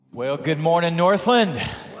Well, good morning, Northland.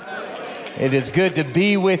 It is good to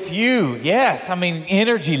be with you. Yes,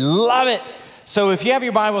 energy, love it. So if you have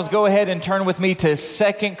your Bibles, go ahead and turn with me to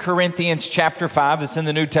 2 Corinthians chapter 5. It's in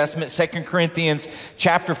the New Testament, 2 Corinthians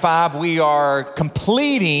chapter 5. We are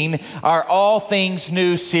completing our All Things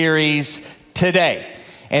New series today.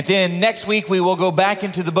 And then next week, we will go back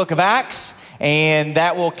into the book of Acts, and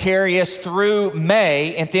that will carry us through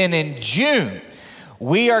May. And then in June,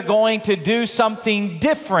 we are going to do something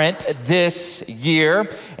different this year,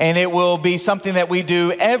 and it will be something that we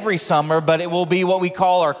do every summer, but it will be what we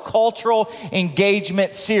call our cultural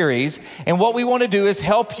engagement series. And what we want to do is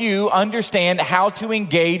help you understand how to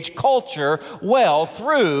engage culture well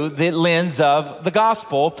through the lens of the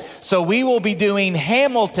gospel. So we will be doing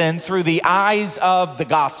Hamilton through the eyes of the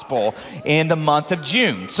gospel in the month of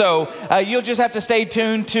June. So you'll just have to stay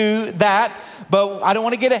tuned to that. But I don't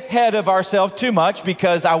want to get ahead of ourselves too much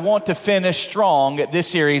because I want to finish strong this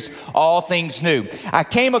series, All Things New. I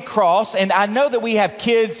came across, and I know that we have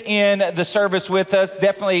kids in the service with us,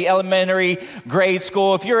 definitely elementary grade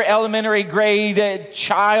school. If you're an elementary grade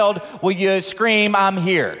child, will you scream, "I'm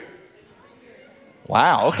here"?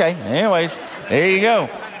 Wow, okay. Anyways, there you go.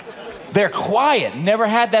 They're quiet. Never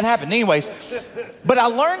had that happen. Anyways, but I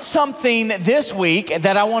learned something this week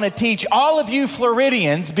that I want to teach all of you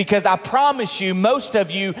Floridians, because I promise you, most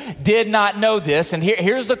of you did not know this. And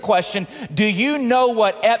here's the question. Do you know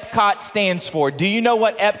what Epcot stands for? Do you know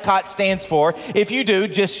what Epcot stands for? If you do,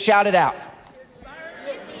 just shout it out.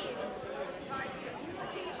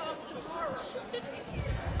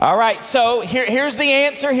 All right, so here's the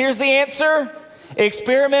answer. Here's the answer.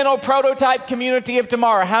 Experimental Prototype Community of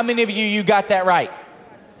Tomorrow. How many of you got that right?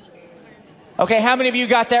 Okay, how many of you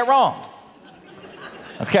got that wrong?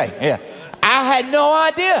 Okay, yeah. I had no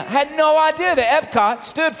idea that Epcot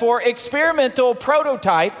stood for Experimental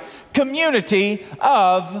Prototype Community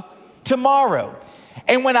of Tomorrow.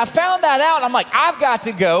 And when I found that out, I'm like, I've got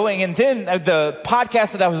to go. And then the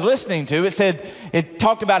podcast that I was listening to, it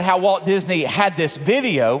talked about how Walt Disney had this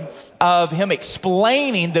video of him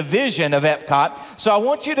explaining the vision of Epcot. So I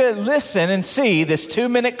want you to listen and see this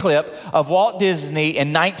 2-minute clip of Walt Disney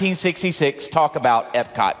in 1966 talk about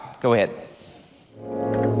Epcot. Go ahead.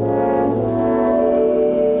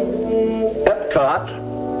 Epcot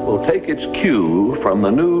will take its cue from the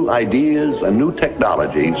new ideas and new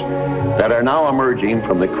technologies that are now emerging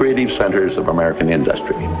from the creative centers of American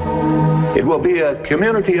industry. It will be a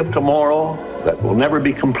community of tomorrow that will never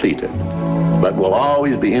be completed, but will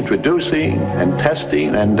always be introducing and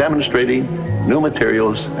testing and demonstrating new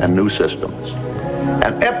materials and new systems.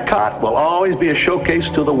 And Epcot will always be a showcase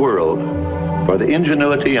to the world for the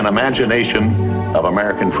ingenuity and imagination of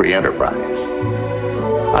American free enterprise.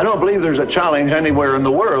 I don't believe there's a challenge anywhere in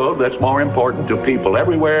the world that's more important to people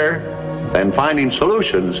everywhere than finding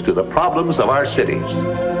solutions to the problems of our cities.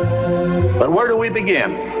 But where do we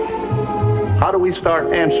begin? How do we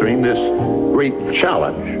start answering this great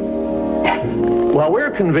challenge? Well,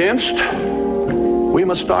 we're convinced we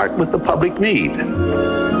must start with the public need.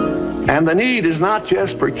 And the need is not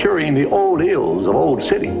just for curing the old ills of old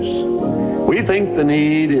cities. We think the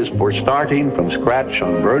need is for starting from scratch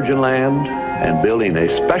on virgin land and building a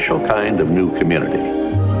special kind of new community.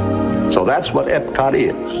 So that's what Epcot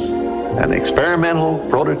is, an experimental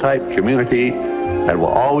prototype community that will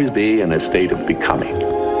always be in a state of becoming.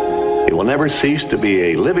 It will never cease to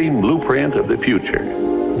be a living blueprint of the future,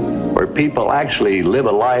 where people actually live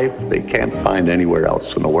a life they can't find anywhere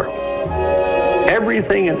else in the world.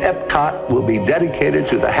 Everything in Epcot will be dedicated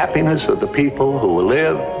to the happiness of the people who will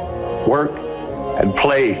live, work, and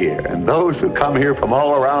play here, and those who come here from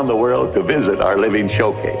all around the world to visit our living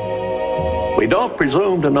showcase. We don't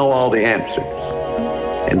presume to know all the answers.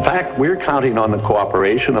 In fact, we're counting on the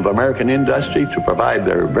cooperation of American industry to provide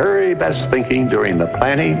their very best thinking during the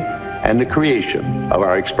planning and the creation of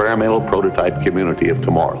our experimental prototype community of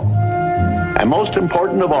tomorrow. And most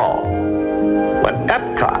important of all, when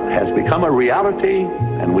Epcot has become a reality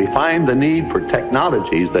and we find the need for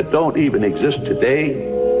technologies that don't even exist today,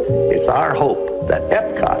 it's our hope that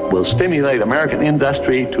Epcot will stimulate American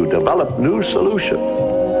industry to develop new solutions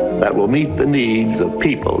that will meet the needs of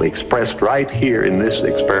people expressed right here in this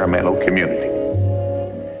experimental community.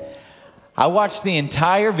 I watched the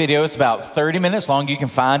entire video. It's about 30 minutes long. You can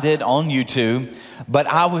find it on YouTube. But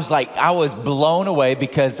I was blown away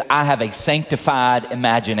because I have a sanctified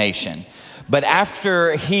imagination. But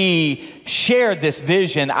after he shared this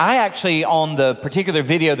vision, I actually, on the particular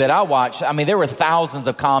video that I watched, I mean, there were thousands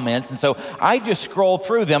of comments. And so I just scrolled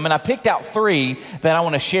through them and I picked out 3 that I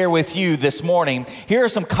want to share with you this morning. Here are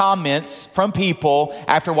some comments from people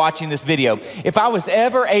after watching this video. If I was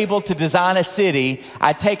ever able to design a city,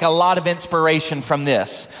 I'd take a lot of inspiration from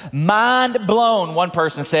this. Mind blown, one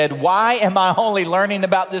person said, why am I only learning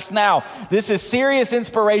about this now? This is serious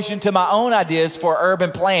inspiration to my own ideas for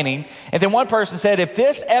urban planning. And then one person said, if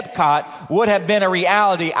this Epcot would have been a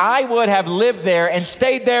reality, I would have lived there and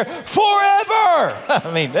stayed there forever.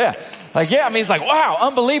 I mean, yeah. It's like, wow,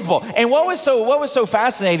 unbelievable. And what was so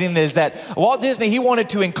fascinating is that Walt Disney, he wanted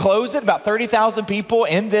to enclose it, about 30,000 people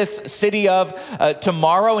in this city of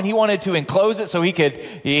tomorrow, and he wanted to enclose it so he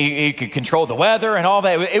could control the weather and all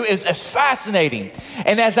that. It was fascinating.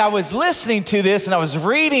 And as I was listening to this and I was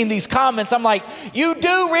reading these comments, I'm like, you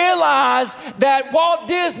do realize that Walt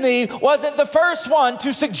Disney wasn't the first one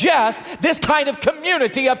to suggest this kind of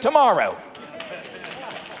community of tomorrow.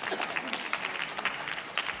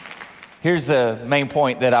 Here's the main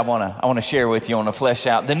point that I want to share with you, I want to flesh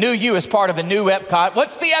out. The new you is part of a new Epcot.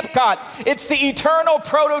 What's the Epcot? It's the eternal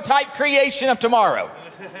prototype creation of tomorrow.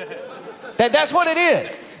 That's what it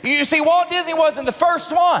is. You see, Walt Disney wasn't the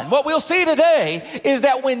first one. What we'll see today is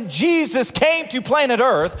that when Jesus came to planet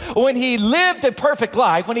Earth, when he lived a perfect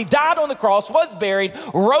life, when he died on the cross, was buried,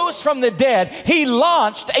 rose from the dead, he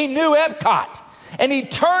launched a new Epcot. An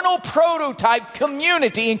eternal prototype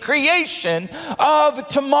community and creation of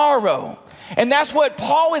tomorrow. And that's what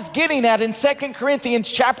Paul is getting at in 2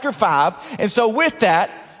 Corinthians chapter 5. And so with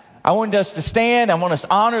that, I want us to stand. I want us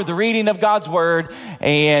to honor the reading of God's word.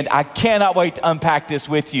 And I cannot wait to unpack this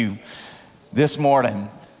with you this morning.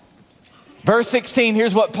 Verse 16,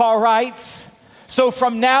 here's what Paul writes. So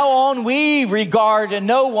from now on, we regard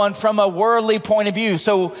no one from a worldly point of view.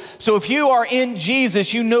 So if you are in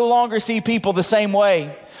Jesus, you no longer see people the same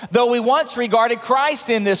way. Though we once regarded Christ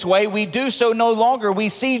in this way, we do so no longer. We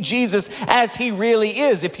see Jesus as he really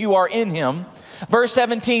is if you are in him. Verse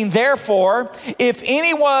 17, therefore, if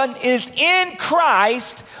anyone is in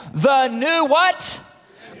Christ, the new what?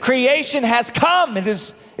 Creation has come. It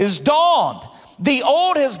is dawned. The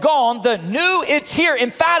old has gone, the new, it's here.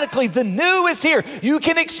 Emphatically, the new is here. You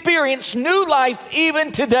can experience new life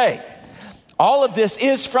even today. All of this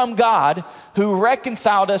is from God, who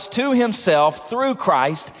reconciled us to himself through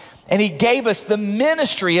Christ, and he gave us the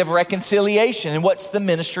ministry of reconciliation. And what's the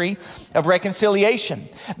ministry of reconciliation?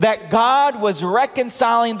 That God was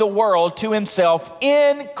reconciling the world to himself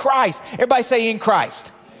in Christ. Everybody say in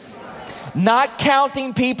Christ. Not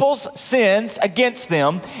counting people's sins against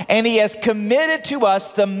them, and he has committed to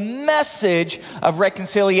us the message of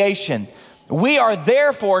reconciliation. We are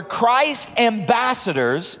therefore Christ's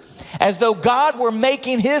ambassadors, as though God were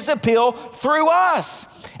making his appeal through us.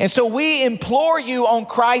 And so we implore you on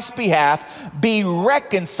Christ's behalf, be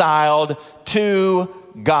reconciled to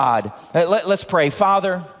God. Let's pray.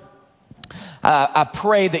 Father, I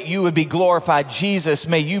pray that you would be glorified. Jesus,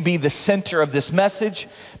 may you be the center of this message.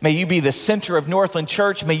 May you be the center of Northland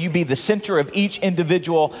Church. May you be the center of each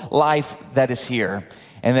individual life that is here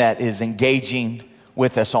and that is engaging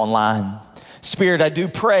with us online. Spirit, I do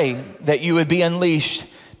pray that you would be unleashed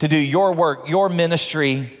to do your work, your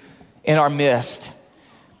ministry in our midst.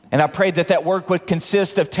 And I pray that that work would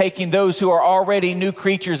consist of taking those who are already new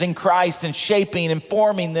creatures in Christ and shaping and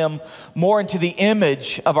forming them more into the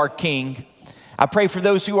image of our King. I pray for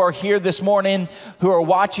those who are here this morning, who are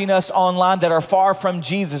watching us online that are far from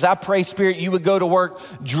Jesus. I pray, Spirit, you would go to work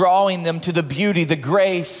drawing them to the beauty, the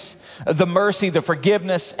grace, the mercy, the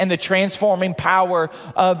forgiveness, and the transforming power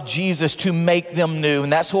of Jesus to make them new.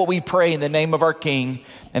 And that's what we pray in the name of our King.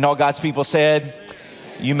 And all God's people said,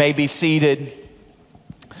 you may be seated.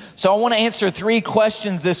 So I want to answer 3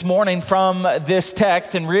 questions this morning from this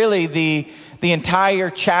text, and really the entire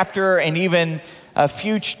chapter and even a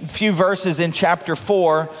few verses in chapter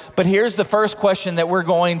 4. But here's the first question that we're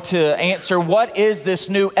going to answer. What is this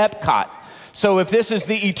new Epcot? So if this is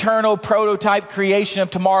the eternal prototype creation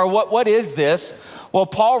of tomorrow, what is this? Well,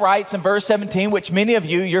 Paul writes in verse 17, which many of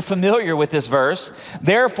you're familiar with this verse.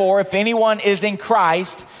 Therefore, if anyone is in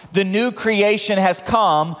Christ, the new creation has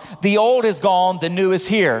come. The old is gone. The new is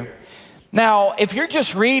here. Now, if you're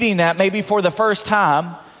just reading that maybe for the first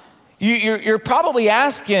time, you're probably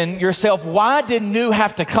asking yourself, why did new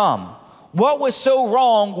have to come? What was so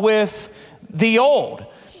wrong with the old?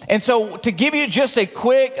 And so to give you just a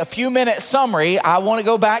few minute summary, I want to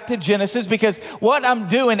go back to Genesis, because what I'm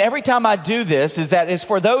doing every time I do this is that it's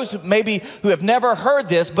for those maybe who have never heard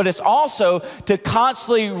this, but it's also to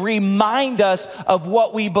constantly remind us of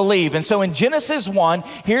what we believe. And so in Genesis 1,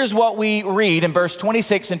 here's what we read in verse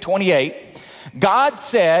 26 and 28. God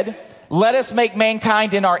said, "Let us make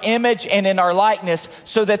mankind in our image and in our likeness,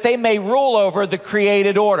 so that they may rule over the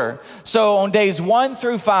created order." So on days 1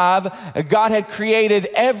 through 5, God had created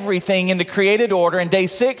everything in the created order. In day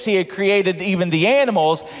 6, he had created even the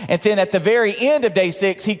animals. And then at the very end of day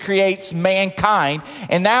 6, he creates mankind.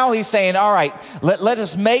 And now he's saying, all right, let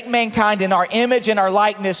us make mankind in our image and our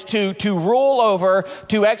likeness to rule over,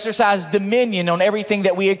 to exercise dominion on everything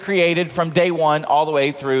that we had created from day 1 all the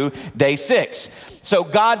way through day 6. So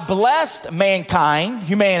God blessed mankind,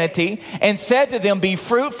 humanity, and said to them, "Be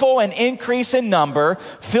fruitful and increase in number,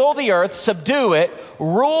 fill the earth, subdue it,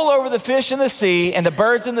 rule over the fish in the sea and the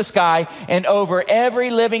birds in the sky, and over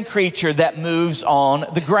every living creature that moves on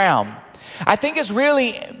the ground." I think it's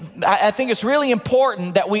really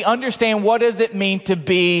important that we understand, what does it mean to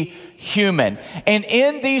be human? And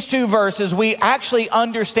in these two verses, we actually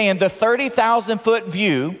understand the 30,000-foot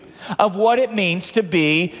view of what it means to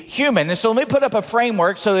be human. And so let me put up a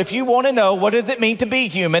framework. So if you want to know what does it mean to be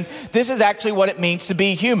human, this is actually what it means to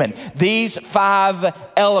be human. These 5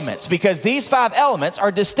 elements, because these 5 elements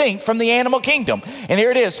are distinct from the animal kingdom. And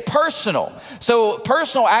here it is, personal. So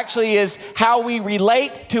personal actually is how we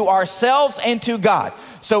relate to ourselves and to God.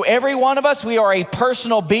 So every one of us, we are a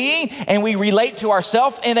personal being, and we relate to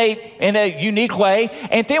ourselves in a unique way.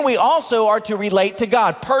 And then we also are to relate to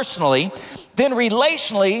God personally. Then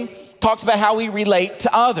relationally talks about how we relate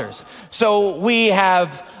to others. So we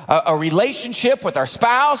have a relationship with our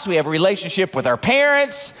spouse. We have a relationship with our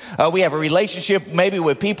parents. We have a relationship maybe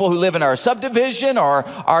with people who live in our subdivision or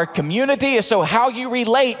our community. So how you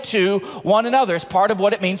relate to one another is part of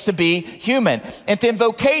what it means to be human. And then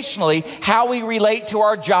vocationally, how we relate to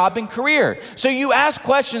our job and career. So you ask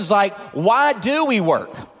questions like, why do we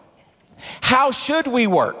work? How should we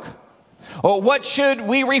work? Or what should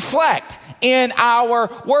we reflect in our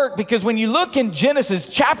work? Because when you look in Genesis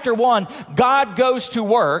chapter 1, God goes to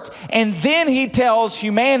work, and then he tells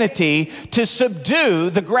humanity to subdue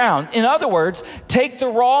the ground. In other words, take the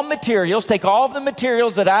raw materials, take all of the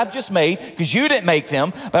materials that I've just made, because you didn't make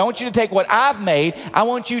them, but I want you to take what I've made, I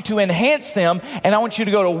want you to enhance them, and I want you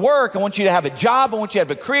to go to work, I want you to have a job, I want you to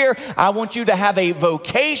have a career, I want you to have a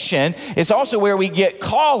vocation. It's also where we get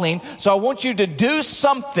calling. So I want you to do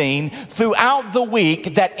something throughout the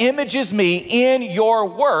week that images me in your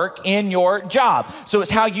work, in your job. So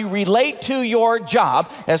it's how you relate to your job.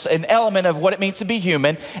 That's an element of what it means to be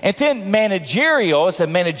human. And then managerial, it's a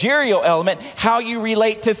managerial element, how you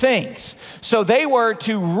relate to things. So they were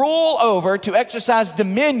to rule over, to exercise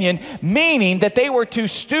dominion, meaning that they were to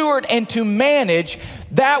steward and to manage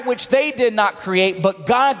that which they did not create, but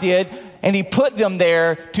God did. And he put them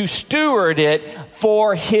there to steward it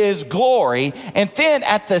for his glory. And then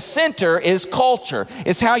at the center is culture.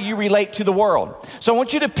 It's how you relate to the world. So I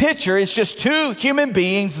want you to picture, it's just 2 human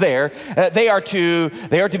beings there. They are to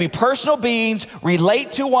be personal beings,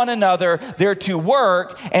 relate to one another. They're to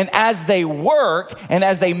work. And as they work and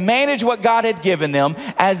as they manage what God had given them,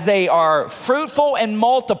 as they are fruitful and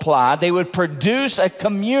multiply, they would produce a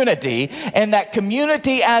community. And that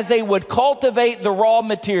community, as they would cultivate the raw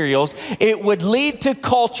materials, it would lead to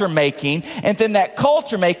culture making. And then that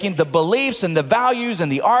culture making, the beliefs and the values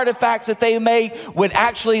and the artifacts that they made, would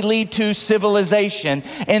actually lead to civilization.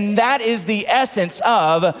 And that is the essence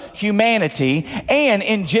of humanity. And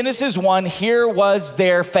in Genesis 1, here was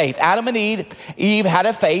their faith. Adam and Eve had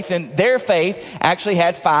a faith, and their faith actually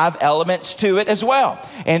had 5 elements to it as well.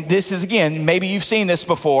 And this is, again, maybe you've seen this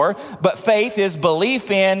before, but faith is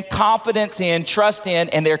belief in, confidence in, trust in,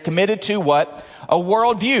 and they're committed to what? A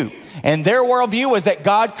worldview. And their worldview was that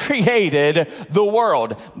God created the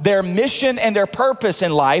world. Their mission and their purpose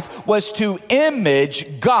in life was to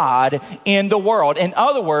image God in the world. In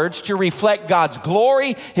other words, to reflect God's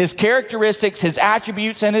glory, his characteristics, his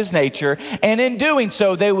attributes, and his nature. And in doing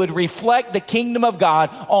so, they would reflect the kingdom of God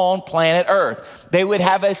on planet Earth. They would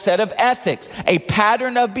have a set of ethics, a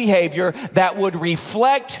pattern of behavior that would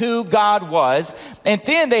reflect who God was. And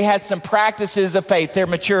then they had some practices of faith, their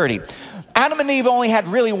maturity. Adam and Eve only had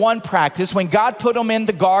really one practice. When God put them in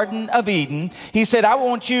the Garden of Eden, he said, I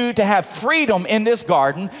want you to have freedom in this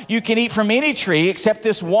garden. You can eat from any tree except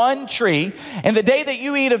this one tree. And the day that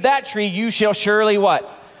you eat of that tree, you shall surely what?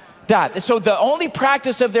 die. So the only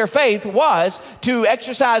practice of their faith was to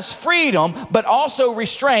exercise freedom, but also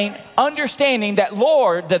restraint, understanding that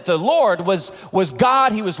the Lord was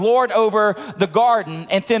God. He was Lord over the garden.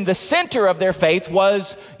 And then the center of their faith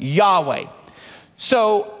was Yahweh.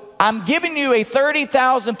 So I'm giving you a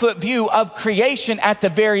 30,000 foot view of creation at the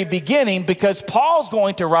very beginning, because Paul's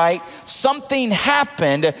going to write something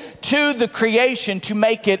happened to the creation to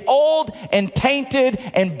make it old and tainted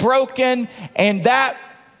and broken. And that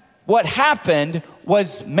what happened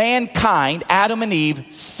was mankind, Adam and Eve,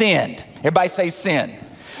 sinned. Everybody say sin.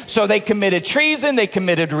 So they committed treason, they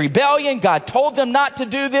committed rebellion. God told them not to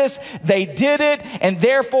do this. They did it, and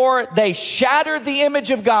therefore they shattered the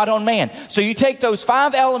image of God on man. So you take those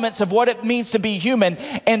 5 elements of what it means to be human,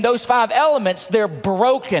 and those 5 elements, they're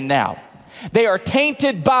broken now. They are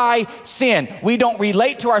tainted by sin. We don't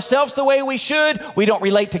relate to ourselves the way we should. We don't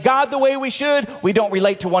relate to God the way we should. We don't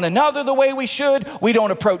relate to one another the way we should. We don't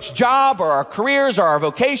approach job or our careers or our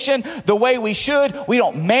vocation the way we should. We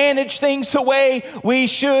don't manage things the way we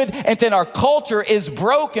should. And then our culture is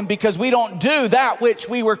broken because we don't do that which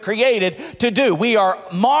we were created to do. We are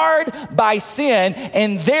marred by sin,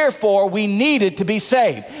 and therefore we needed to be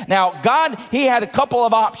saved. Now, God, he had a couple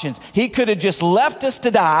of options. He could have just left us to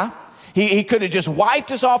die. He could have just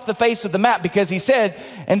wiped us off the face of the map, because he said,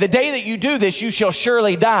 "And the day that you do this, you shall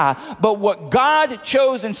surely die." But what God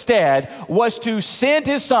chose instead was to send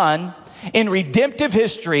his son in redemptive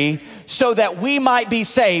history so that we might be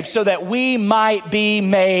saved, so that we might be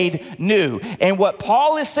made new. And what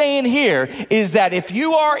Paul is saying here is that if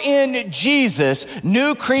you are in Jesus,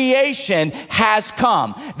 new creation has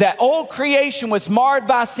come. That old creation was marred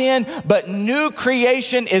by sin, but new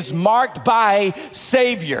creation is marked by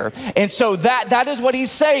Savior. And so that is what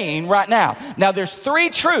he's saying right now. Now there's 3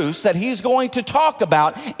 truths that he's going to talk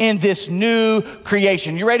about in this new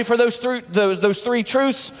creation. You ready for those 3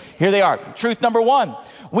 truths? Here they are. Truth number 1.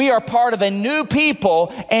 We are part of a new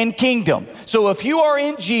people and kingdom. So if you are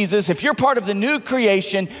in Jesus, if you're part of the new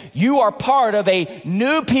creation, you are part of a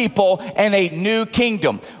new people and a new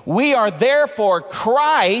kingdom. We are therefore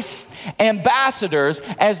Christ's ambassadors,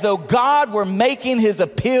 as though God were making his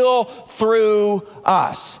appeal through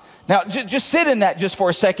us. Now, just sit in that just for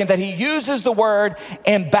a second, that he uses the word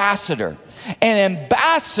ambassador. An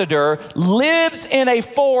ambassador lives in a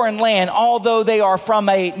foreign land, although they are from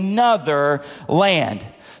another land.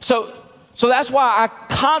 So that's why I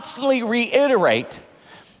constantly reiterate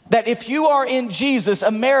that if you are in Jesus,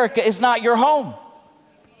 America is not your home.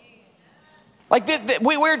 Like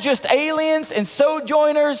we're just aliens and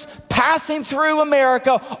sojourners passing through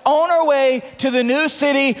America on our way to the new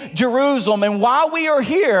city, Jerusalem. And while we are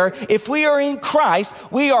here, if we are in Christ,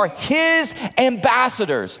 we are his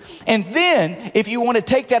ambassadors. And then if you want to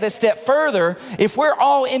take that a step further, if we're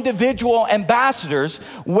all individual ambassadors,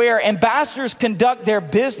 where ambassadors conduct their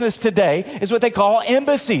business today is what they call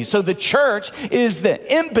embassies. So the church is the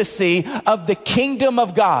embassy of the kingdom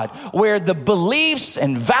of God, where the beliefs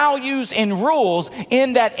and values and rules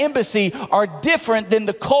in that embassy are different than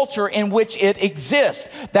the culture in which it exists.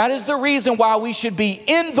 That is the reason why we should be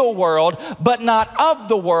in the world, but not of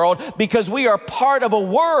the world, because we are part of a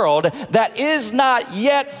world that is not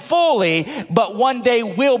yet fully, but one day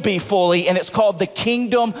will be fully, and it's called the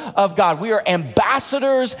kingdom of God. We are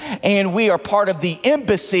ambassadors, and we are part of the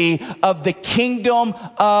embassy of the kingdom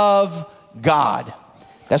of God.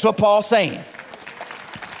 That's what Paul's saying.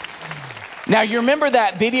 Now, you remember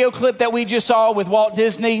that video clip that we just saw with Walt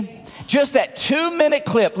Disney? Just that 2-minute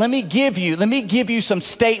clip. Let me give you some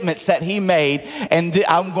statements that he made, and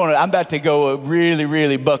I'm about to go really,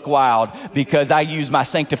 really buck wild, because I use my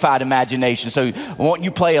sanctified imagination. So won't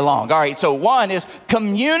you play along? All right. So 1 is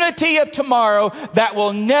community of tomorrow that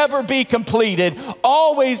will never be completed,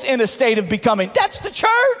 always in a state of becoming. That's the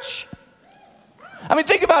church. I mean,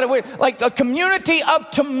 think about it. We're like a community of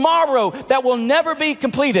tomorrow that will never be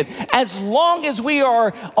completed. As long as we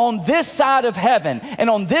are on this side of heaven and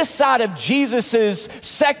on this side of Jesus's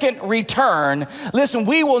second return, listen,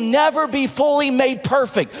 we will never be fully made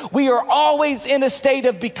perfect. We are always in a state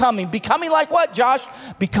of becoming. Becoming like what, Josh?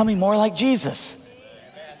 Becoming more like Jesus.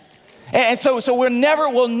 And so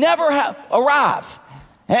we'll never arrive.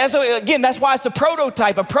 And so again, that's why it's a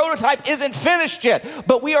prototype. A prototype isn't finished yet,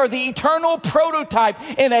 but we are the eternal prototype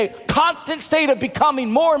in a constant state of becoming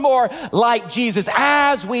more and more like Jesus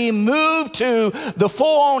as we move to the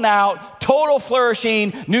full on out, total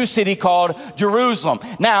flourishing new city called Jerusalem.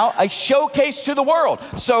 Now, a showcase to the world.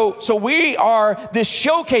 So we are this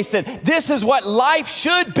showcase that this is what life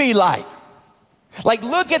should be like. Like,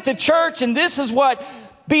 look at the church, and this is what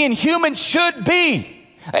being human should be.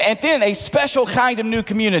 And then a special kind of new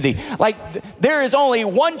community. Like there is only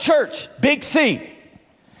one church, Big C.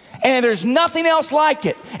 And there's nothing else like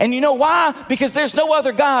it. And you know why? Because there's no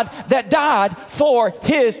other God that died for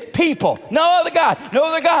his people. No other God, no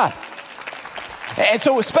other God. And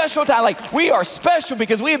so a special time, like we are special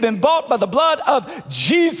because we have been bought by the blood of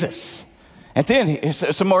Jesus. And then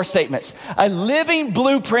here's some more statements. A living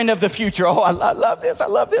blueprint of the future. Oh, I love this, I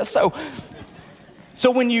love this.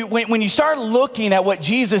 So when you start looking at what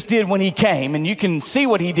Jesus did when he came, and you can see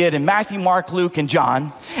what he did in Matthew, Mark, Luke, and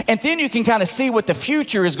John, and then you can kind of see what the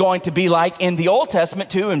future is going to be like in the Old Testament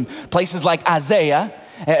too, in places like Isaiah,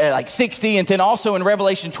 like 60, and then also in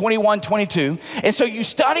Revelation 21, 22. And so you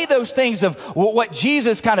study those things of what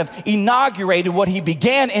Jesus kind of inaugurated, what he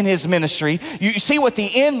began in his ministry. You see what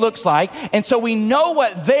the end looks like. And so we know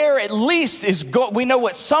what there at least is, we know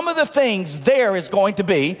what some of the things there is going to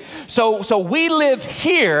be. So we live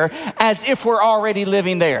here as if we're already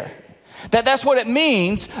living there. That's what it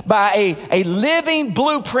means by a living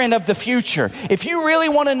blueprint of the future. If you really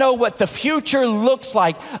want to know what the future looks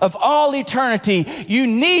like of all eternity, you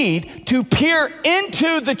need to peer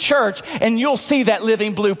into the church and you'll see that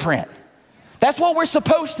living blueprint. That's what we're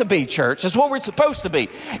supposed to be, church. That's what we're supposed to be.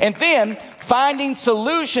 And then finding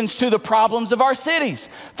solutions to the problems of our cities.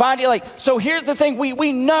 So here's the thing,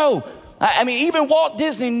 we know, I mean, even Walt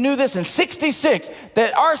Disney knew this in 66,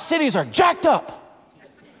 that our cities are jacked up.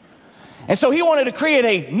 And so he wanted to create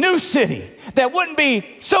a new city that wouldn't be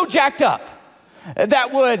so jacked up,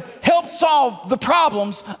 that would help solve the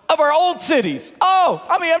problems of our old cities. Oh,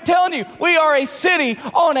 I mean, I'm telling you, we are a city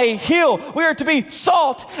on a hill. We are to be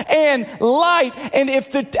salt and light. And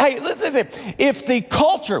if the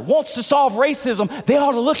culture wants to solve racism, they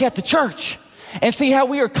ought to look at the church and see how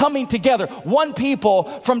we are coming together, one people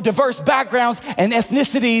from diverse backgrounds and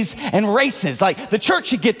ethnicities and races. Like the church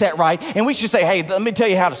should get that right, and we should say, hey, let me tell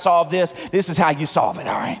you how to solve this. This is how you solve it,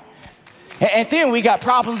 all right? And then we got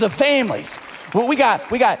problems of families. Well, we got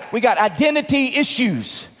identity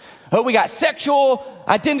issues. We got sexual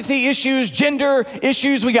identity issues, gender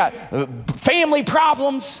issues. We got family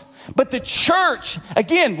problems. But the church,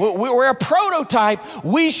 again, we're a prototype.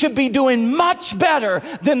 We should be doing much better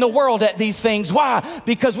than the world at these things. Why?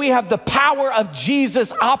 Because we have the power of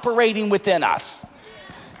Jesus operating within us.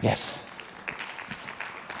 Yes.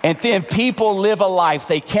 And then people live a life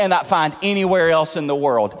they cannot find anywhere else in the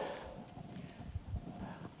world.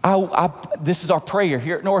 This is our prayer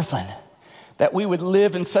here at Northland, that we would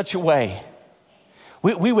live in such a way.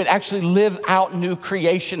 We would actually live out new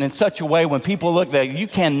creation in such a way when people look there, you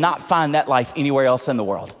cannot find that life anywhere else in the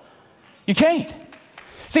world. You can't.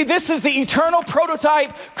 See, this is the eternal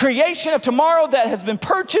prototype creation of tomorrow that has been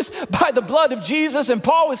purchased by the blood of Jesus. And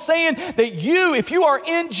Paul is saying that if you are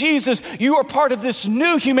in Jesus, you are part of this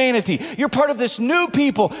new humanity. You're part of this new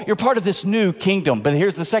people. You're part of this new kingdom. But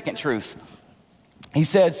here's the second truth. He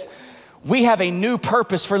says, we have a new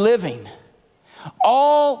purpose for living.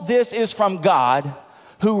 All this is from God,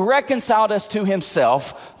 who reconciled us to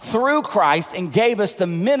himself through Christ and gave us the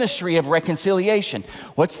ministry of reconciliation.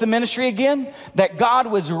 What's the ministry again? That God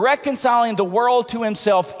was reconciling the world to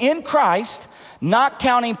himself in Christ, not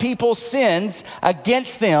counting people's sins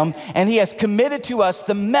against them, and he has committed to us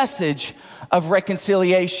the message of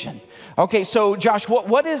reconciliation. Okay, so Josh,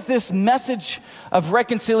 what is this message of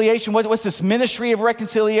reconciliation? What's this ministry of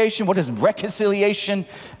reconciliation? What does reconciliation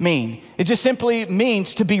mean? It just simply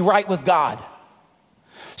means to be right with God.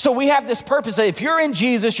 So we have this purpose that if you're in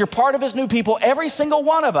Jesus, you're part of his new people, every single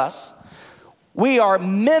one of us, we are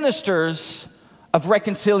ministers of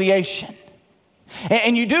reconciliation.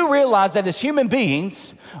 And you do realize that as human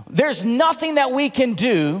beings, there's nothing that we can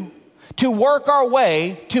do to work our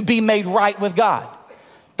way to be made right with God.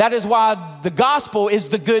 That is why the gospel is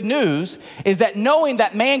the good news, is that knowing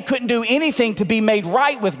that man couldn't do anything to be made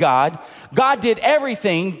right with God, God did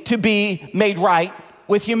everything to be made right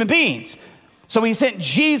with human beings. So he sent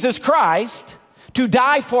Jesus Christ to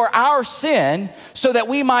die for our sin so that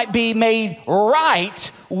we might be made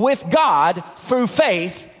right with God through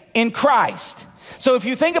faith in Christ. So if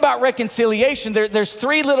you think about reconciliation, there's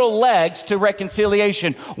three little legs to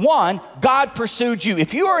reconciliation. One, God pursued you.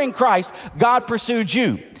 If you are in Christ, God pursued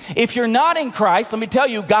you. If you're not in Christ, let me tell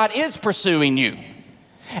you, God is pursuing you.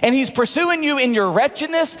 And he's pursuing you in your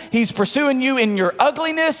wretchedness. He's pursuing you in your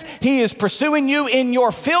ugliness. He is pursuing you in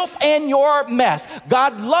your filth and your mess.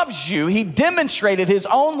 God loves you. He demonstrated his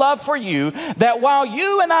own love for you, that while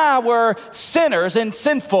you and I were sinners and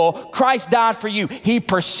sinful, Christ died for you. He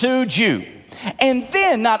pursued you. And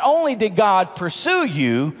then not only did God pursue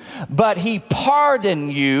you, but he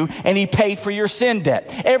pardoned you and he paid for your sin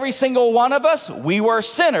debt. Every single one of us, we were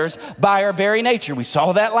sinners by our very nature. We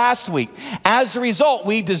saw that last week. As a result,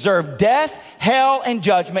 we deserve death, hell, and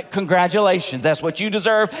judgment. Congratulations. That's what you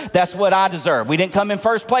deserve. That's what I deserve. We didn't come in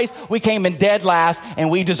first place. We came in dead last,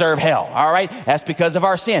 and we deserve hell. All right? That's because of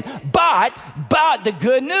our sin. But the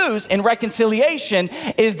good news in reconciliation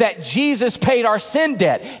is that Jesus paid our sin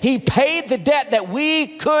debt. He paid the debt that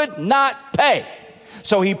we could not pay.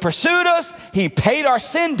 So he pursued us, he paid our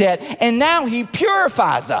sin debt, and now he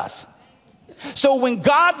purifies us. So when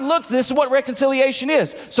God looks, this is what reconciliation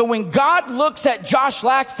is. So when God looks at Josh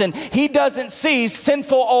Laxton, he doesn't see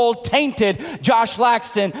sinful, old, tainted Josh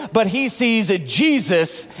Laxton, but he sees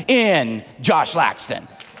Jesus in Josh Laxton.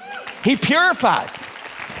 He purifies.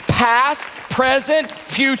 Past, present,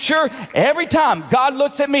 future, every time God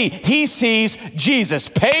looks at me, he sees Jesus,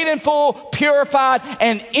 paid in full, purified,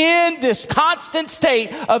 and in this constant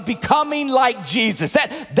state of becoming like Jesus.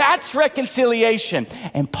 That's reconciliation.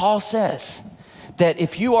 And Paul says that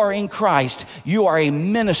if you are in Christ, you are a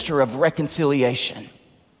minister of reconciliation.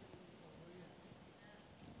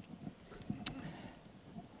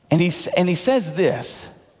 And he says this: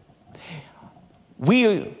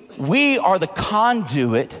 we are the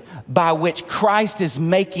conduit by which Christ is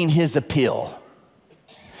making his appeal.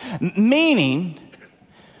 Meaning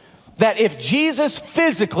that if Jesus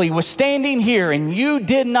physically was standing here and you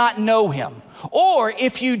did not know him, or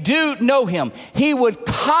if you do know him, he would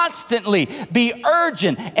constantly be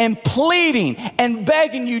urgent and pleading and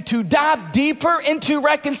begging you to dive deeper into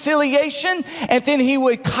reconciliation. And then he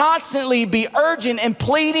would constantly be urgent and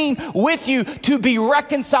pleading with you to be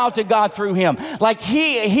reconciled to God through him. Like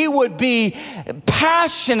he would be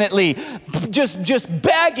passionately just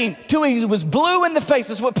begging till he was blue in the face.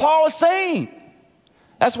 That's what Paul is saying.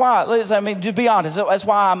 That's why, just be honest, that's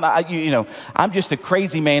why I'm just a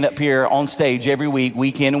crazy man up here on stage every week,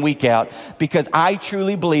 week in and week out, because I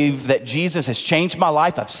truly believe that Jesus has changed my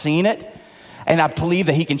life. I've seen it. And I believe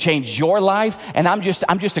that he can change your life. And I'm just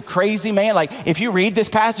a crazy man. Like, if you read this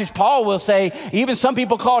passage, Paul will say, even some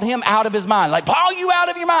people called him out of his mind. Like, Paul, you out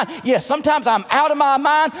of your mind? Yes, sometimes I'm out of my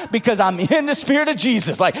mind because I'm in the spirit of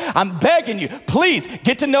Jesus. Like, I'm begging you, please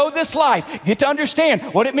get to know this life. Get to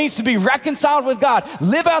understand what it means to be reconciled with God.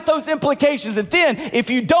 Live out those implications. And then,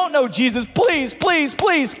 if you don't know Jesus, please, please,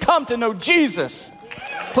 please come to know Jesus.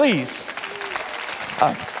 Please.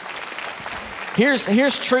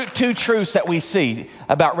 Here's two truths that we see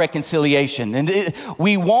about reconciliation. And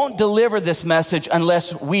we won't deliver this message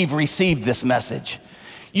unless we've received this message.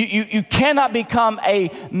 You cannot become a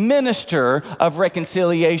minister of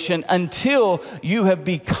reconciliation until you have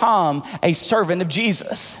become a servant of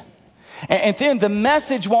Jesus. And then the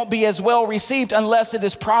message won't be as well received unless it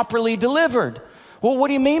is properly delivered. Well, what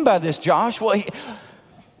do you mean by this, Josh? Well,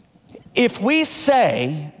 if we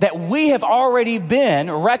say that we have already been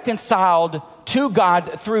reconciled to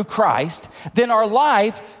God through Christ, then our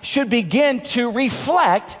life should begin to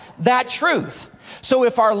reflect that truth. So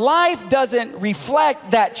if our life doesn't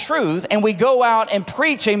reflect that truth and we go out and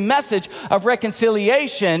preach a message of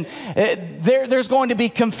reconciliation, there's going to be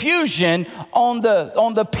confusion on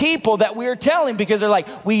the people that we're telling, because they're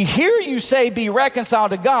like, we hear you say be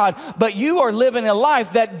reconciled to God, but you are living a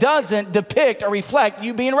life that doesn't depict or reflect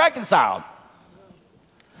you being reconciled.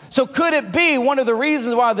 So could it be one of the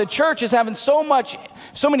reasons why the church is having so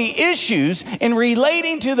many issues in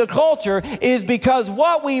relating to the culture is because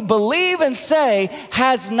what we believe and say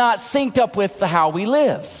has not synced up with how we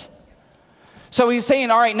live? So he's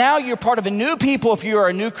saying, all right, now you're part of a new people if you are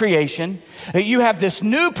a new creation. You have this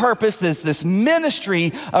new purpose, this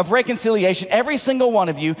ministry of reconciliation, every single one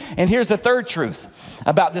of you. And here's the third truth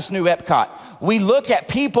about this new Epcot. We look at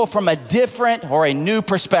people from a different or a new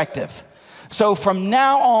perspective. So from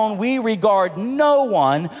now on, we regard no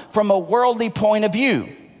one from a worldly point of view.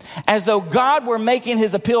 As though God were making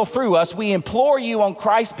his appeal through us, we implore you on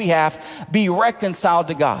Christ's behalf, be reconciled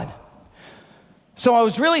to God. So I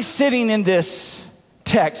was really sitting in this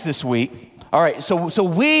text this week. All right, so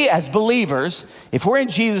we as believers, if we're in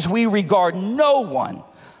Jesus, we regard no one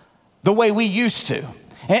the way we used to.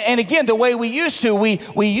 And again, the way we used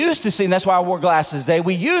to see, and that's why I wore glasses today,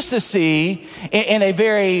 we used to see in a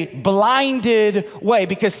very blinded way,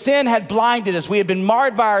 because sin had blinded us. We had been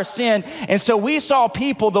marred by our sin, and so we saw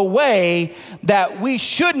people the way that we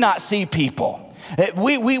should not see people.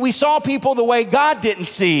 We saw people the way God didn't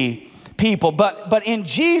see people, but in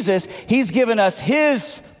Jesus, he's given us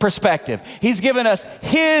his perspective. He's given us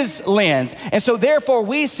his lens. And so therefore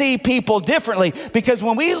we see people differently, because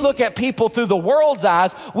when we look at people through the world's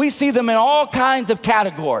eyes, we see them in all kinds of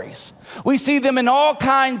categories. We see them in all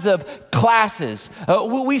kinds of classes.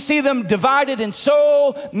 We see them divided in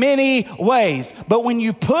so many ways. But when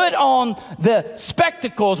you put on the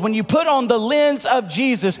spectacles, when you put on the lens of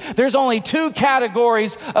Jesus, there's only two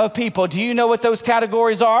categories of people. Do you know what those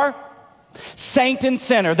categories are? Saint and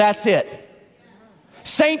sinner, that's it.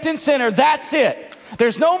 Saint and sinner, that's it.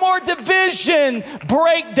 There's no more division,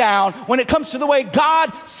 breakdown when it comes to the way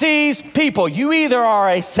God sees people. You either are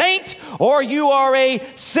a saint or you are a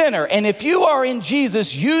sinner. And if you are in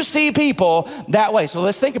Jesus, you see people that way. So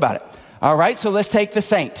let's think about it. All right, so let's take the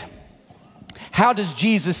saint. How does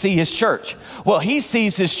Jesus see his church? Well, he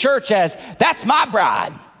sees his church as, that's my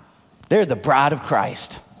bride. They're the bride of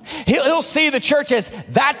Christ. He'll see the church as,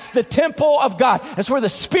 that's the temple of God. That's where the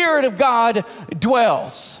Spirit of God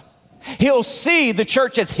dwells. He'll see the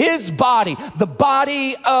church as his body, the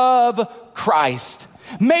body of Christ,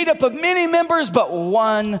 made up of many members, but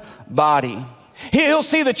one body. He'll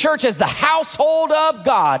see the church as the household of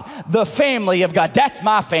God, the family of God. That's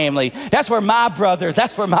my family. That's where my brothers,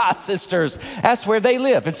 that's where my sisters, that's where they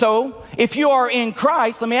live. And so if you are in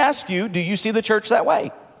Christ, let me ask you, do you see the church that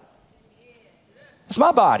way? It's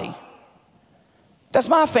my body. That's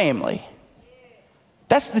my family.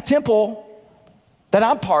 That's the temple that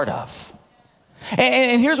I'm part of.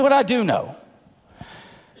 And here's what I do know.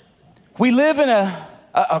 We live in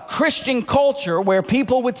a Christian culture where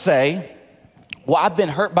people would say, well, I've been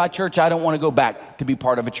hurt by church. I don't want to go back to be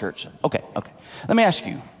part of a church. Okay. Let me ask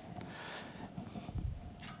you.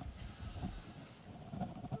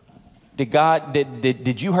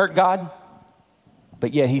 Did you hurt God?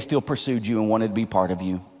 But yet he still pursued you and wanted to be part of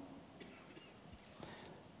you.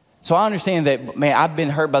 So I understand that, man, I've been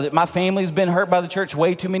hurt by my family's been hurt by the church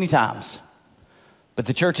way too many times. But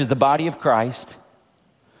the church is the body of Christ,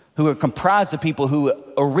 who are comprised of people who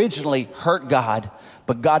originally hurt God,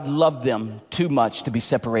 but God loved them too much to be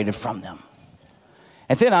separated from them.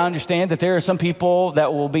 And then I understand that there are some people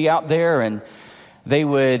that will be out there and they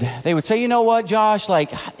would say, you know what, Josh,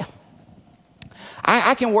 like,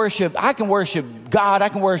 I can worship God. I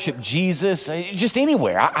can worship Jesus just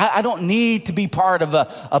anywhere. I don't need to be part of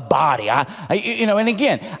a body. And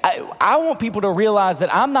again, I want people to realize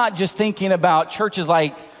that I'm not just thinking about churches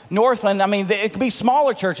like Northland. I mean, it could be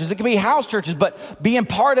smaller churches. It could be house churches, but being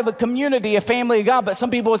part of a community, a family of God. But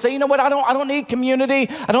some people would say, you know what? I don't need community.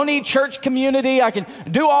 I don't need church community. I can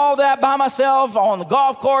do all that by myself on the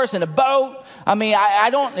golf course in a boat. I mean,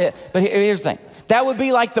 I don't. But here's the thing. That would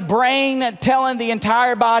be like the brain telling the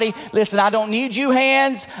entire body, listen, I don't need you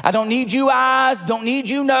hands, I don't need you eyes, don't need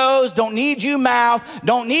you nose, don't need you mouth,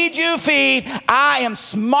 don't need you feet. I am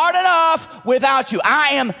smart enough without you.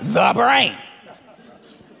 I am the brain.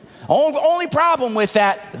 Only problem with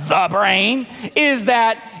that, the brain, is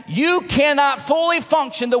that you cannot fully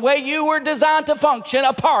function the way you were designed to function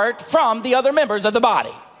apart from the other members of the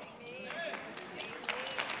body.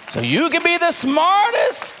 So you can be the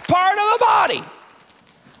smartest part of the body.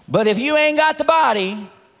 But if you ain't got the body,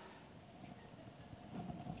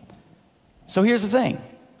 so here's the thing.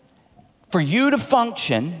 For you to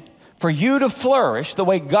function, for you to flourish, the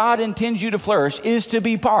way God intends you to flourish is to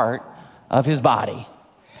be part of his body.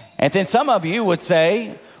 And then some of you would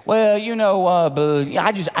say, well, you know what?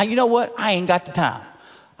 I ain't got the time.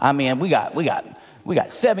 I mean, we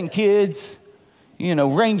got 7 kids,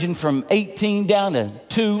 ranging from 18 down to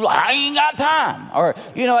 2. I ain't got time. Or,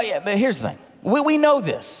 but here's the thing. We know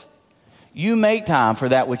this. You make time for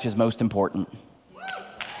that which is most important.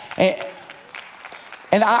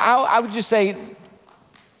 And I would just say,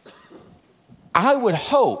 I would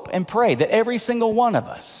hope and pray that every single one of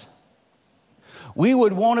us, we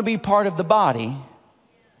would want to be part of the body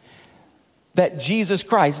that Jesus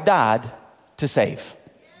Christ died to save.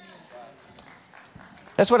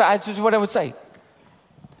 That's what I would say.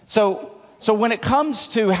 So when it comes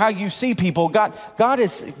to how you see people, God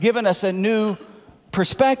has given us a new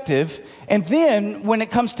perspective. And then when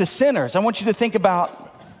it comes to sinners, I want you to think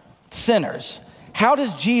about sinners. How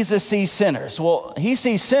does Jesus see sinners? Well, he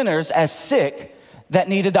sees sinners as sick that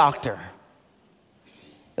need a doctor.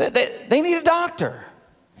 They need a doctor.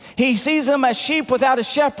 He sees them as sheep without a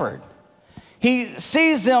shepherd. He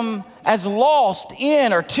sees them as lost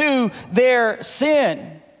in or to their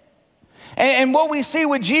sin. And what we see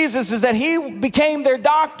with Jesus is that he became their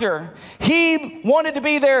doctor. He wanted to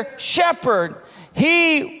be their shepherd.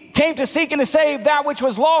 He came to seek and to save that which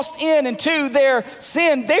was lost in and to their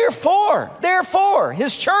sin. Therefore,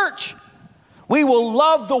 his church, we will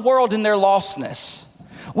love the world in their lostness.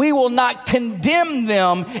 We will not condemn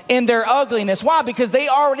them in their ugliness. Why? Because they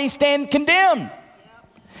already stand condemned.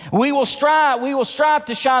 We will strive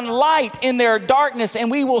to shine light in their darkness, and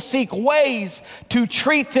we will seek ways to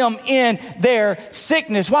treat them in their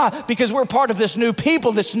sickness. Why? Because we're part of this new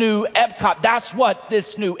people, this new Epcot. That's what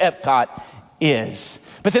this new Epcot is.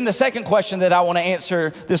 But then the second question that I want to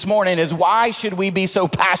answer this morning is, why should we be so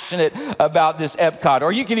passionate about this Epcot?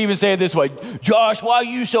 Or you can even say it this way, Josh, why are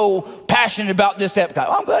you so passionate about this Epcot?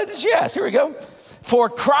 Well, I'm glad that you asked. Here we go. For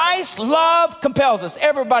Christ's love compels us.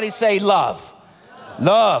 Everybody say love.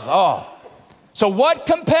 Love. Oh. So what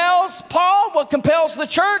compels Paul? What compels the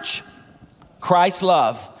church? Christ's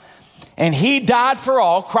love. And he died for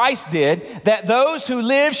all, Christ did, that those who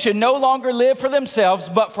live should no longer live for themselves,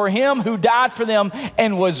 but for him who died for them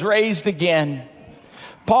and was raised again.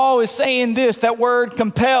 Paul is saying this, that word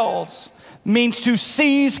compels means to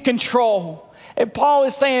seize control. And Paul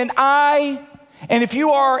is saying, and if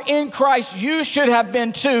you are in Christ, you should have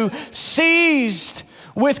been too, seized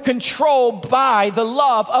with control by the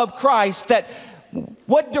love of Christ, that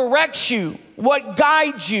what directs you, what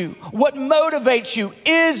guides you, what motivates you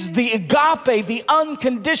is the agape, the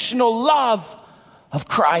unconditional love of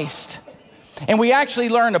Christ. And we actually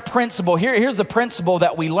learn a principle. Here's the principle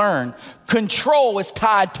that we learn. Control is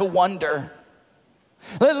tied to wonder.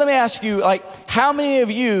 Let me ask you, how many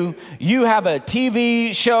of you have a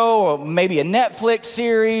TV show or maybe a Netflix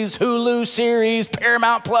series, Hulu series,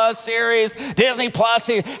 Paramount Plus series, Disney Plus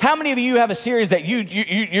series? How many of you have a series that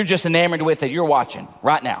you're just enamored with that you're watching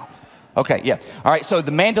right now? Okay, yeah. All right, so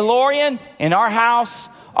The Mandalorian in our house,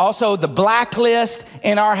 also The Blacklist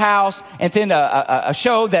in our house, and then a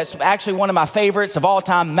show that's actually one of my favorites of all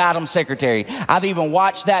time, Madam Secretary. I've even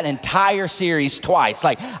watched that entire series twice.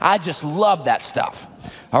 I just love that stuff.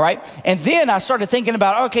 All right. And then I started thinking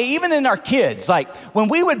about, okay, even in our kids, when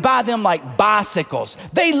we would buy them bicycles,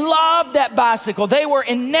 they loved that bicycle. They were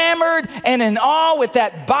enamored and in awe with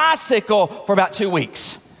that bicycle for about 2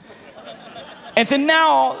 weeks. And then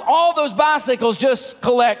now all those bicycles just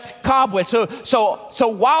collect cobwebs. So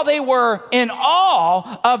while they were in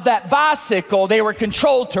awe of that bicycle, they were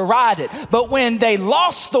controlled to ride it. But when they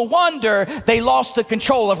lost the wonder, they lost the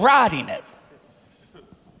control of riding it.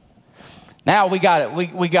 Now we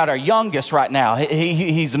got our youngest right now.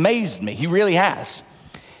 He's amazed me. He really has.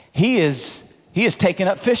 He is taken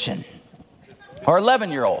up fishing. Our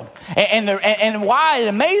 11-year-old. And why it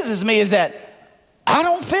amazes me is that I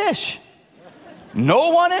don't fish. No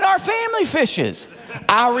one in our family fishes.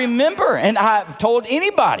 I remember, and I've told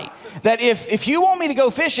anybody that if you want me to go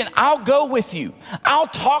fishing, I'll go with you. I'll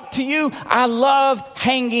talk to you. I love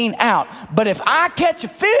hanging out. But if I catch a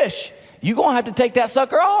fish, you're going to have to take that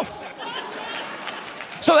sucker off.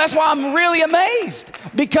 So that's why I'm really amazed.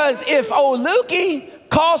 Because if old Lukey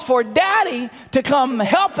calls for daddy to come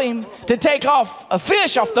help him to take off a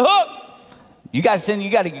fish off the hook, you got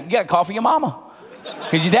to call for your mama.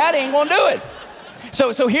 Because your daddy ain't going to do it.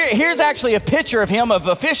 So here's actually a picture of him of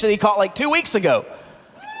a fish that he caught 2 weeks ago.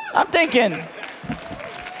 I'm thinking,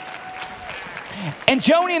 and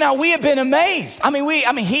Joni and I, we have been amazed.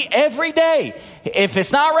 He every day, if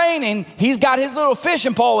it's not raining, he's got his little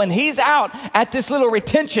fishing pole and he's out at this little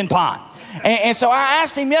retention pond. And so I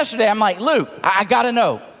asked him yesterday, I'm like, Luke, I got to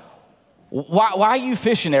know, why are you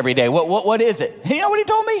fishing every day? What is it? And you know what he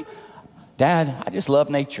told me? Dad, I just love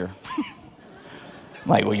nature. I'm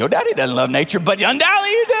like, well, your daddy doesn't love nature, but undoubtedly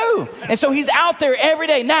you do. And so he's out there every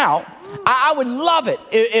day. Now, I would love it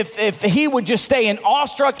if he would just stay in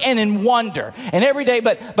awestruck and in wonder. And every day,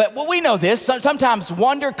 but we know this. Sometimes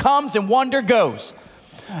wonder comes and wonder goes.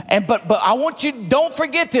 But I want you, don't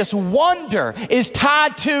forget this. Wonder is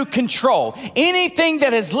tied to control. Anything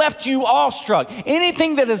that has left you awestruck,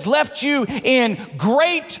 anything that has left you in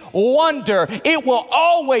great wonder, it will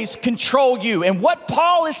always control you. And what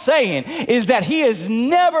Paul is saying is that he has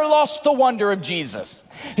never lost the wonder of Jesus.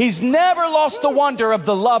 He's never lost the wonder of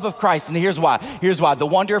the love of Christ. And here's why. The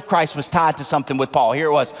wonder of Christ was tied to something with Paul. Here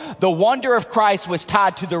it was. The wonder of Christ was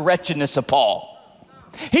tied to the wretchedness of Paul.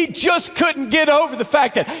 He just couldn't get over the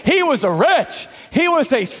fact that he was a wretch. He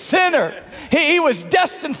was a sinner. He was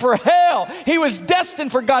destined for hell. He was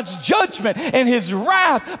destined for God's judgment and his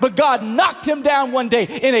wrath. But God knocked him down one day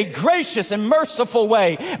in a gracious and merciful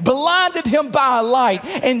way, blinded him by a light,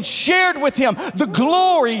 and shared with him the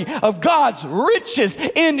glory of God's riches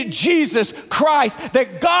in Jesus Christ.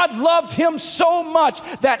 That God loved him so much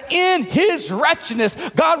that in his wretchedness,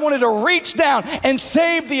 God wanted to reach down and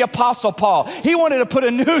save the Apostle Paul. He wanted to put a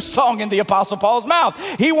new song in the Apostle Paul's mouth.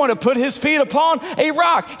 He wanted to put his feet upon a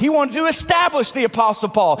rock. He wanted to establish the Apostle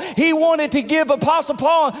Paul. He wanted to give Apostle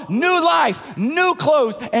Paul new life, new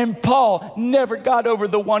clothes. And Paul never got over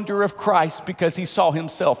the wonder of Christ because he saw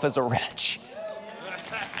himself as a wretch.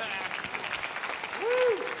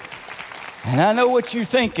 And I know what you're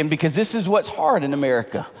thinking, because this is what's hard in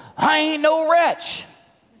America. I ain't no wretch.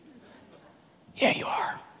 Yeah, you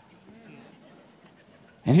are.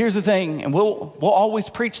 And here's the thing, and we'll always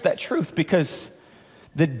preach that truth, because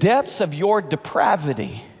the depths of your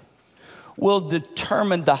depravity will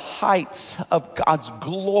determine the heights of God's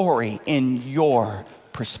glory in your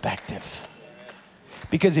perspective.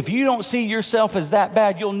 Because if you don't see yourself as that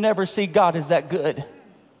bad, you'll never see God as that good.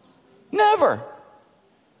 Never.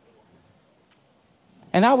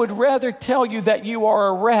 And I would rather tell you that you are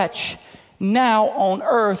a wretch now on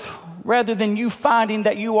earth rather than you finding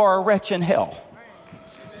that you are a wretch in hell.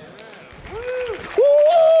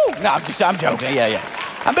 Woo! No, I'm joking. Yeah.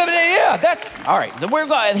 Yeah, that's all right. We're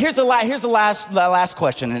going. Here's the last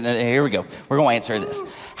question, and here we go. We're going to answer this.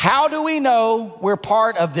 How do we know we're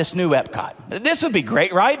part of this new Epcot? This would be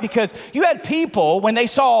great, right? Because you had people, when they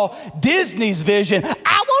saw Disney's vision, I want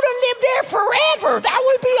to live there forever. That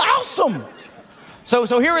would be awesome. So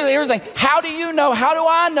here's the thing. How do you know? How do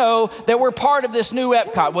I know that we're part of this new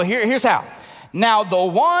Epcot? Well, here's how. Now, the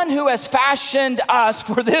one who has fashioned us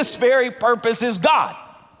for this very purpose is God,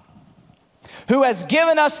 who has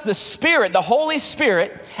given us the Spirit, the Holy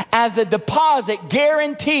Spirit, as a deposit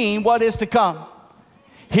guaranteeing what is to come.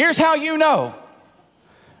 Here's how you know.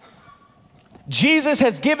 Jesus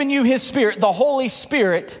has given you his Spirit, the Holy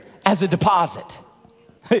Spirit, as a deposit.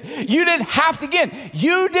 You didn't have to get.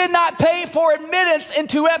 You did not pay for admittance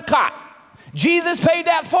into Epcot. Jesus paid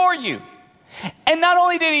that for you. And not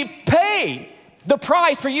only did he pay the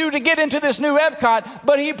price for you to get into this new Epcot,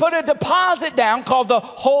 but he put a deposit down called the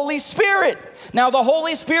Holy Spirit. Now, the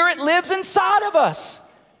Holy Spirit lives inside of us.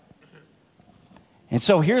 And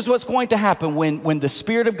so here's what's going to happen when the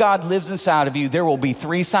Spirit of God lives inside of you. There will be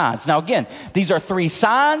 3 signs. Now again, these are 3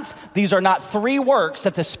 signs. These are not 3 works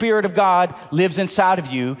that the Spirit of God lives inside of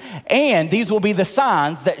you. And these will be the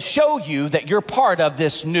signs that show you that you're part of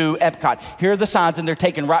this new Epcot. Here are the signs, and they're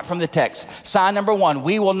taken right from the text. Sign number 1,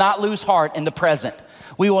 we will not lose heart in the present.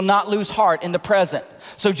 We will not lose heart in the present.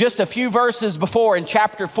 So just a few verses before, in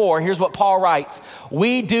chapter 4, here's what Paul writes.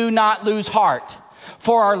 We do not lose heart.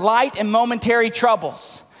 For our light and momentary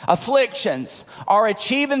troubles, afflictions, are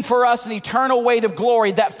achieving for us an eternal weight of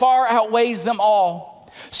glory that far outweighs them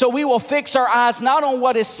all. So we will fix our eyes not on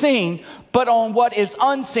what is seen, but on what is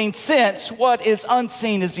unseen, since what is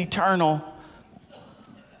unseen is eternal.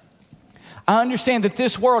 I understand that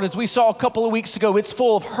this world, as we saw a couple of weeks ago, it's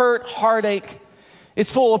full of hurt, heartache.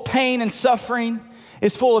 It's full of pain and suffering.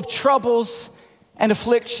 It's full of troubles and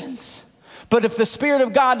afflictions. But if the Spirit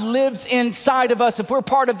of God lives inside of us, if we're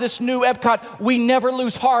part of this new Epcot, we never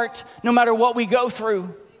lose heart no matter what we go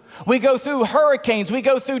through. We go through hurricanes. We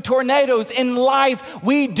go through tornadoes. In life,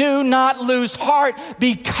 we do not lose heart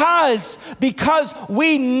because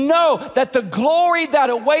we know that the glory that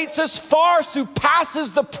awaits us far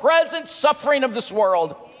surpasses the present suffering of this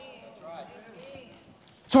world.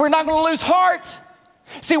 So we're not going to lose heart.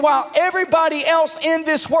 See, while everybody else in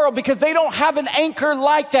this world, because they don't have an anchor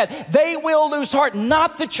like that, they will lose heart,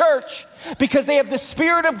 not the church, because they have the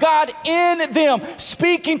Spirit of God in them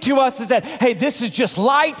speaking to us is that, hey, this is just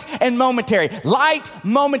light and momentary,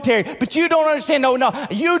 but you don't understand. No,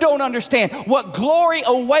 you don't understand what glory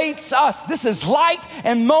awaits us. This is light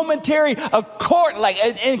and momentary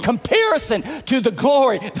in comparison to the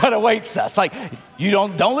glory that awaits us. Like, you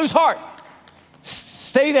don't lose heart.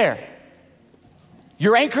 Stay there.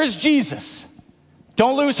 Your anchor is Jesus.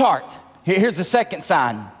 Don't lose heart. Here's the second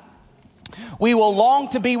sign. We will long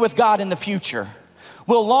to be with God in the future.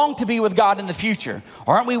 We'll long to be with God in the future.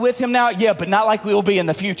 Aren't we with him now? Yeah, but not like we will be in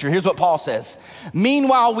the future. Here's what Paul says.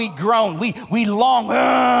 Meanwhile, we groan. We long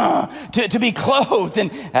to be clothed. And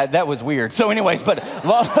that was weird. So anyways, but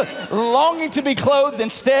longing to be clothed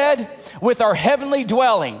instead with our heavenly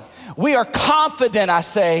dwelling. We are confident, I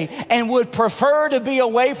say, and would prefer to be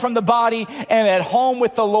away from the body and at home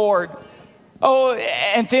with the Lord. Oh,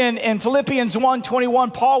 and then in Philippians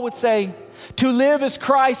 1:21, Paul would say, to live is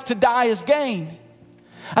Christ, to die is gain.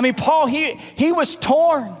 I mean, Paul, he was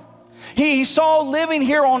torn. He saw living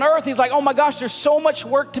here on earth. He's like, oh my gosh, there's so much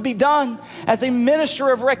work to be done as a minister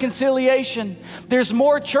of reconciliation. There's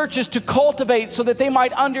more churches to cultivate so that they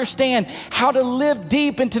might understand how to live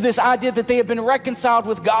deep into this idea that they have been reconciled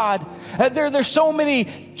with God. There's so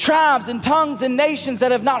many tribes and tongues and nations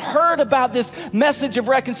that have not heard about this message of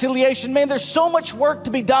reconciliation. Man, there's so much work to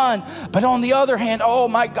be done. But on the other hand, oh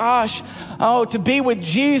my gosh, to be with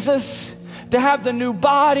Jesus, to have the new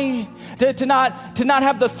body, to not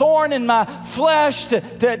have the thorn in my flesh, to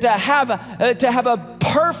have a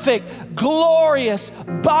perfect, glorious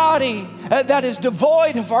body that is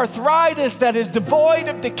devoid of arthritis, that is devoid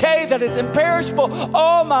of decay, that is imperishable.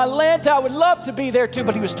 Oh, my Lanta, I would love to be there too,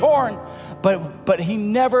 but he was torn. But he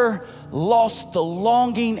never lost the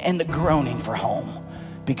longing and the groaning for home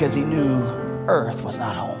because he knew earth was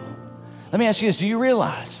not home. Let me ask you this. Do you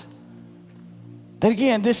realize that,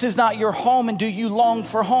 again, this is not your home? And do you long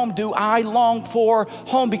for home? Do I long for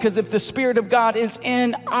home? Because if the Spirit of God is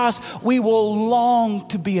in us, we will long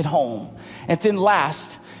to be at home. And then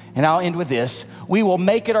last, and I'll end with this, we will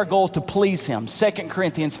make it our goal to please him. 2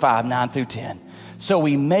 Corinthians 5, 9 through 10. So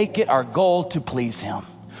we make it our goal to please him.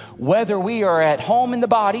 Whether we are at home in the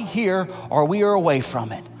body here or we are away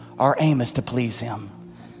from it, our aim is to please him.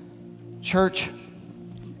 Church,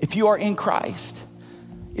 if you are in Christ,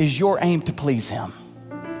 is your aim to please him?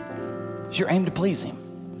 Is your aim to please him?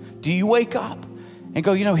 Do you wake up and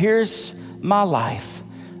go, here's my life.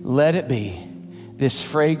 Let it be this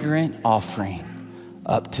fragrant offering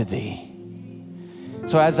up to thee.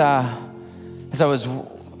 So as I was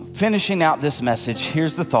finishing out this message,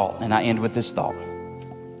 here's the thought, and I end with this thought.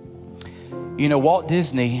 Walt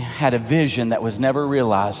Disney had a vision that was never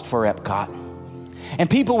realized for Epcot. And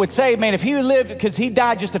people would say, man, if he lived, because he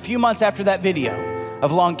died just a few months after that video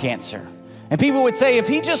of lung cancer. And people would say, if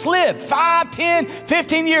he just lived 5, 10,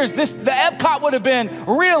 15 years, the Epcot would have been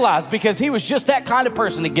realized because he was just that kind of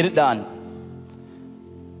person to get it done.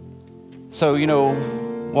 So,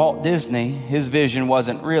 Walt Disney, his vision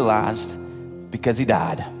wasn't realized because he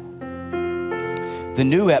died. The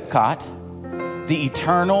new Epcot, the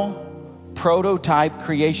eternal prototype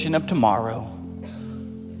creation of tomorrow,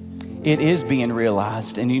 it is being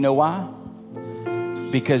realized. And you know why?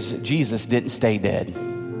 Because Jesus didn't stay dead,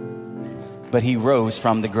 but he rose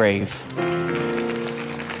from the grave.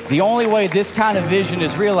 The only way this kind of vision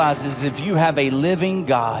is realized is if you have a living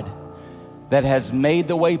God that has made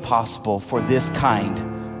the way possible for this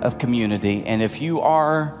kind of community. And if you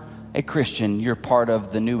are a Christian, you're part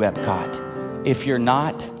of the new Epcot. If you're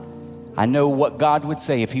not, I know what God would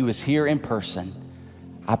say if he was here in person.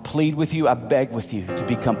 I plead with you, I beg with you to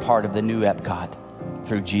become part of the new Epcot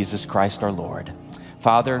through Jesus Christ our Lord.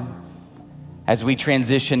 Father, as we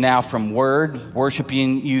transition now from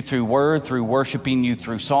worshiping you through word, through worshiping you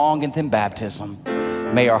through song and then baptism,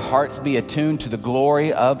 may our hearts be attuned to the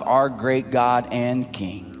glory of our great God and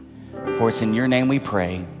King. For it's in your name we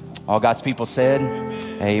pray. All God's people said,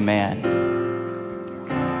 amen.